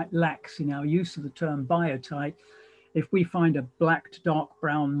to be quite lax in our use of the term biotite. If we find a black to dark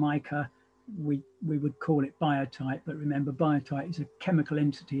brown mica, we would call it biotite, but remember, biotite is a chemical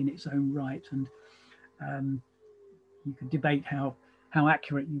entity in its own right, and you can debate how how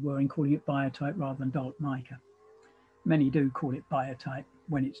accurate you were in calling it biotite rather than dark mica. Many do call it biotite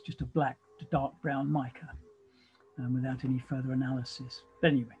when it's just a black to dark brown mica without any further analysis.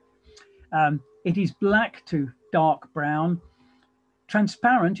 But anyway, it is black to dark brown,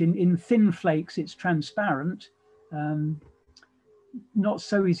 transparent. In thin flakes, it's transparent. Not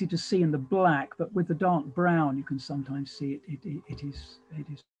so easy to see in the black, but with the dark brown, you can sometimes see it is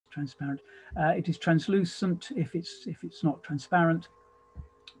transparent. It is translucent if it's not transparent,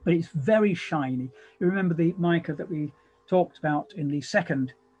 but it's very shiny. You remember the mica that we talked about in the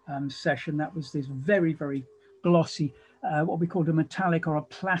second session? That was this very, very glossy, what we called a metallic or a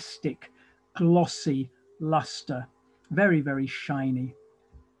plastic glossy luster, very, very shiny.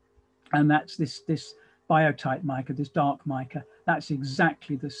 And that's this biotite mica, this dark mica. That's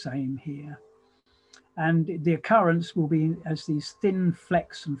exactly the same here. And the occurrence will be as these thin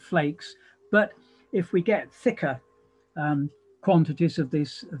flecks and flakes. But if we get thicker quantities of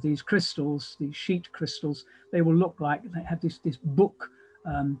these crystals, these sheet crystals, they will look like they have this book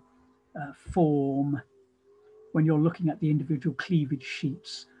form when you're looking at the individual cleavage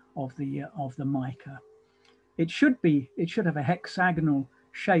sheets of the mica. It should have a hexagonal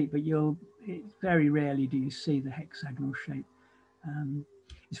shape, but very rarely do you see the hexagonal shape.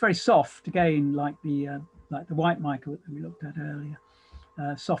 It's very soft, again, like the white mica that we looked at earlier,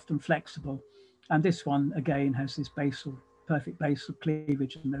 soft and flexible. And this one again has this perfect basal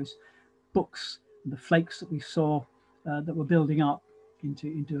cleavage, and those books and the flakes that we saw that were building up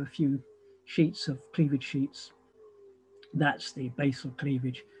into a few sheets of cleavage sheets. That's the basal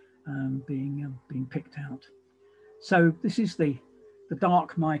cleavage being picked out. So this is the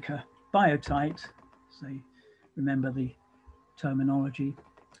dark mica biotite. So remember the terminology.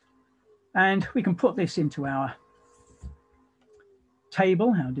 And we can put this into our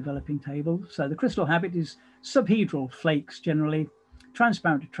table, our developing table. So the crystal habit is subhedral flakes, generally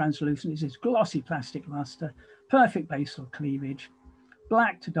transparent to translucent. It's this glossy plastic luster, perfect basal cleavage,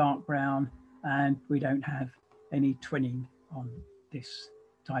 black to dark brown, and we don't have any twinning on this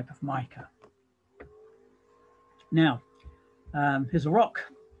type of mica. Now, here's a rock,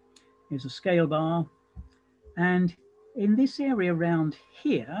 here's a scale bar, and in this area around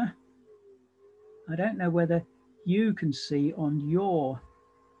here, I don't know whether you can see on your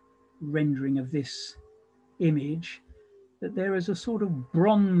rendering of this image that there is a sort of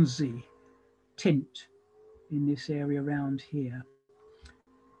bronzy tint in this area around here.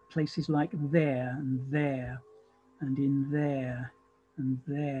 Places like there and there and in there and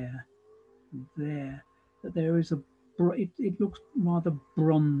there and there, that there is it looks rather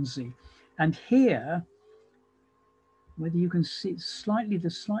bronzy. And here, whether you can see the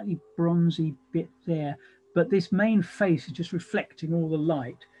slightly bronzy bit there, but this main face is just reflecting all the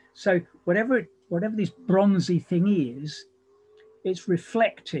light. So whatever this bronzy thing is, it's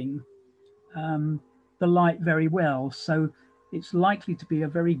reflecting the light very well. So it's likely to be a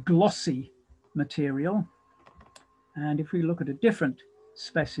very glossy material. And if we look at a different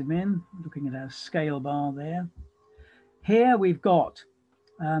specimen, looking at our scale bar there, here we've got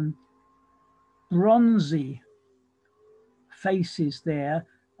bronzy faces there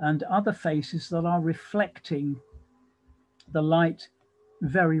and other faces that are reflecting the light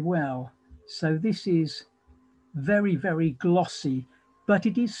very well. So this is very, very glossy, but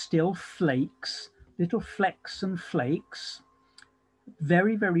it is still flakes, little flecks and flakes,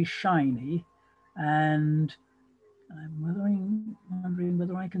 very, very shiny. And I'm wondering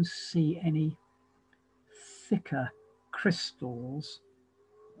whether I can see any thicker crystals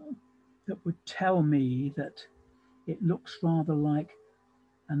that would tell me that it looks rather like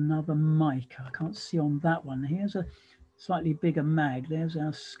another mica. I can't see on that one. Here's a slightly bigger mag. There's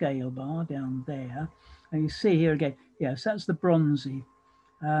our scale bar down there. And you see here again, yes, that's the bronzy.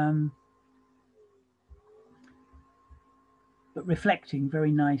 But reflecting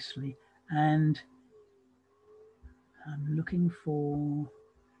very nicely. And I'm looking for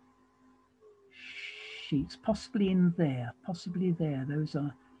sheets, possibly in there, possibly there. Those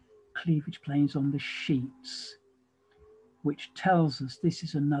are cleavage planes on the sheets, which tells us this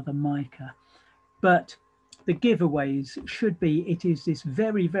is another mica. But the giveaways should be, it is this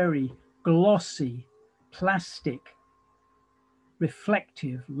very, very glossy, plastic,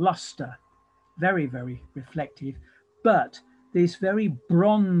 reflective luster, very, very reflective, but this very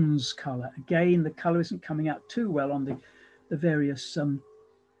bronze color. Again, the color isn't coming out too well on the various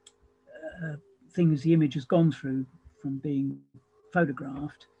things the image has gone through from being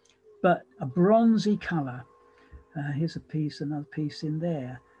photographed, but a bronzy color. Here's a piece, another piece in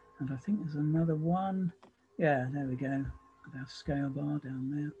there, and I think there's another one. Yeah, there we go. Got our scale bar down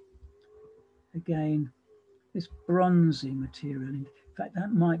there. Again, this bronzy material, In fact,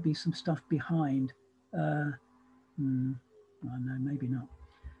 that might be some stuff behind. Oh, no, maybe not.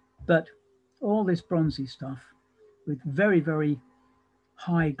 But all this bronzy stuff with very, very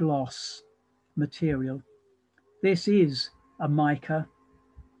high gloss material. This is a mica,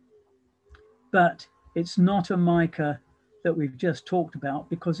 but it's not a mica that we've just talked about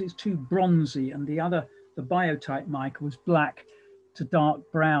because it's too bronzy, and the biotype mica was black to dark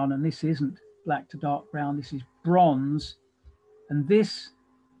brown, and this isn't black to dark brown, this is bronze, and this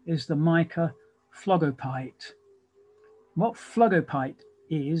is the mica phlogopite. What phlogopite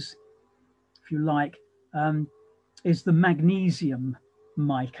is, if you like, is the magnesium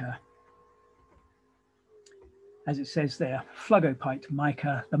mica. As it says there, phlogopite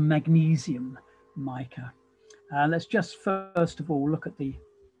mica, the magnesium mica. Let's just first of all look at the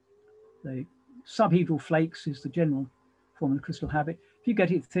subhedral flakes is the general form of the crystal habit. If you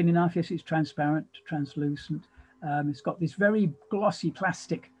get it thin enough, yes, it's transparent, translucent. It's got this very glossy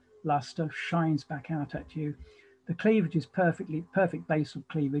plastic luster, shines back out at you. The cleavage is perfect basal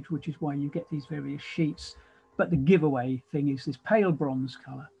cleavage, which is why you get these various sheets. But the giveaway thing is this pale bronze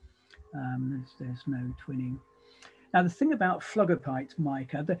color. There's no twinning. Now, the thing about phlogopite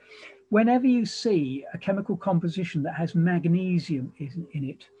mica, whenever you see a chemical composition that has magnesium in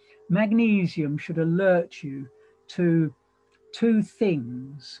it, magnesium should alert you to two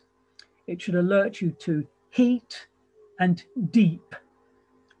things. It should alert you to heat and deep,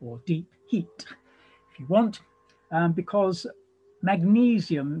 or deep heat, if you want, because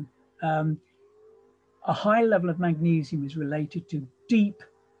magnesium, a high level of magnesium is related to deep,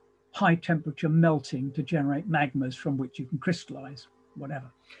 high temperature melting to generate magmas from which you can crystallize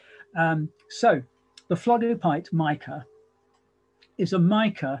whatever. So the phlogopite mica is a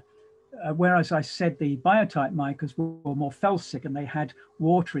mica, whereas I said the biotype micas were more felsic and they had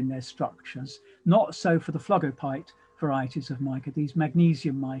water in their structures. Not so for the phlogopite varieties of mica, these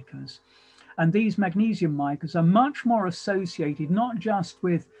magnesium micas. And these magnesium micas are much more associated not just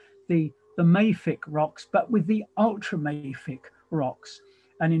with the mafic rocks, but with the ultramafic rocks.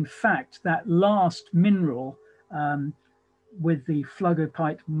 And in fact, that last mineral with the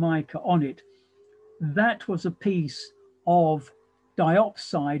phlogopite mica on it, that was a piece of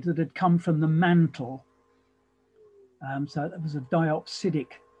diopside that had come from the mantle. So that was a diopsidic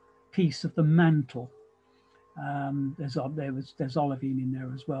piece of the mantle. There's olivine in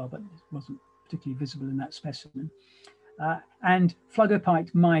there as well, but it wasn't particularly visible in that specimen. And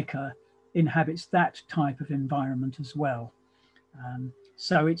phlogopite mica inhabits that type of environment as well.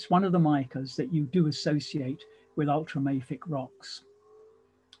 So it's one of the micas that you do associate with ultramafic rocks.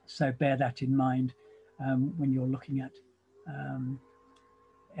 So bear that in mind when you're looking at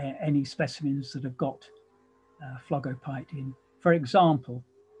any specimens that have got phlogopite in. For example,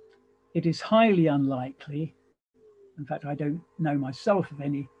 it is highly unlikely, in fact, I don't know myself of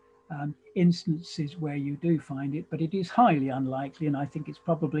any instances where you do find it, but it is highly unlikely, and I think it's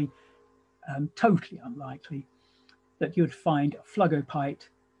probably totally unlikely that you'd find phlogopite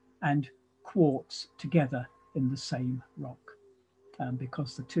and quartz together in the same rock,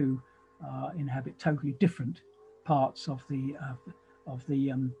 because the two inhabit totally different parts of the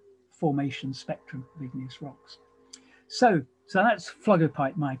formation spectrum of igneous rocks. So that's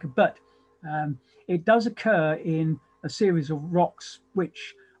phlogopite mica, but it does occur in a series of rocks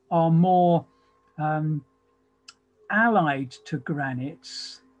which are more allied to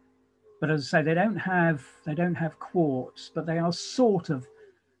granites. But as I say, they don't have quartz, but they are sort of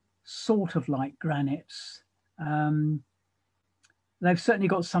like granites. They've certainly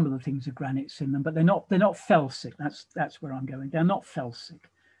got some of the things of granites in them, but they're not felsic. That's where I'm going. They're not felsic,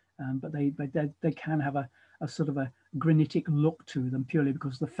 but they can have a sort of a granitic look to them purely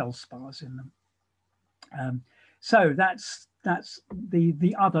because of the feldspars in them. So that's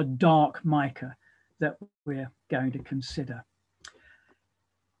the other dark mica that we're going to consider.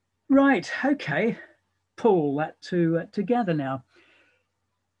 Right, okay, pull that together now.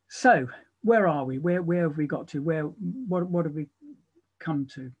 So where are we? Where have we got to? What have we come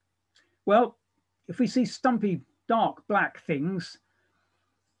to? Well, if we see stumpy, dark black things,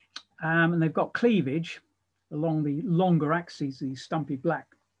 and they've got cleavage along the longer axes, these stumpy black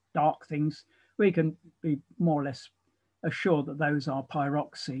dark things, we can be more or less assured that those are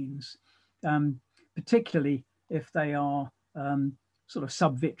pyroxenes, particularly if they are sort of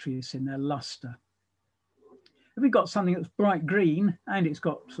subvitreous in their luster. If we've got something that's bright green and it's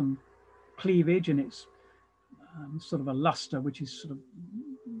got some cleavage and it's sort of a luster which is sort of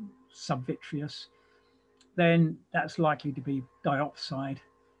subvitreous, then that's likely to be diopside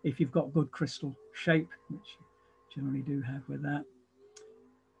if you've got good crystal shape, which you generally do have with that.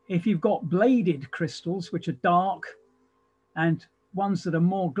 If you've got bladed crystals which are dark and ones that are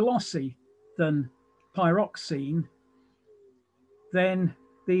more glossy than pyroxene, then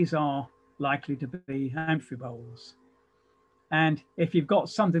these are likely to be amphiboles. And if you've got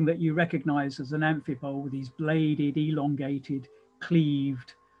something that you recognize as an amphibole with these bladed, elongated,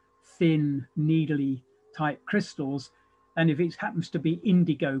 cleaved, thin, needly type crystals, and if it happens to be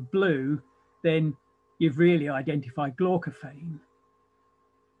indigo blue, then you've really identified glaucophane.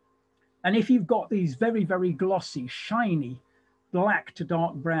 And if you've got these very, very glossy, shiny, black to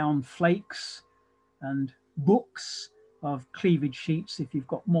dark brown flakes and books of cleavage sheets, if you've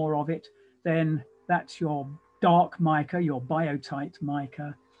got more of it, then that's your dark mica, your biotite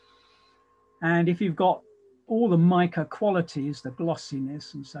mica. And if you've got all the mica qualities, the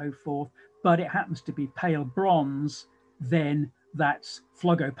glossiness and so forth, but it happens to be pale bronze, then that's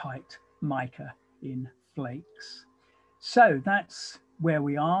phlogopite mica in flakes. So that's where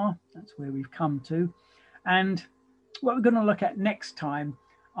we are, that's where we've come to. And what we're going to look at next time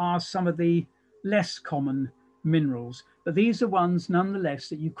are some of the less common minerals, but these are ones nonetheless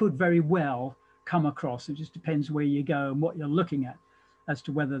that you could very well come across. It just depends where you go and what you're looking at as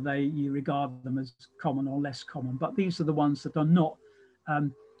to whether you regard them as common or less common. But these are the ones that are not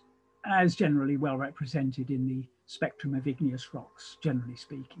as generally well represented in the spectrum of igneous rocks, generally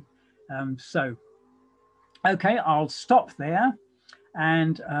speaking. Okay, I'll stop there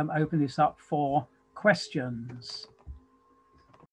and open this up for questions.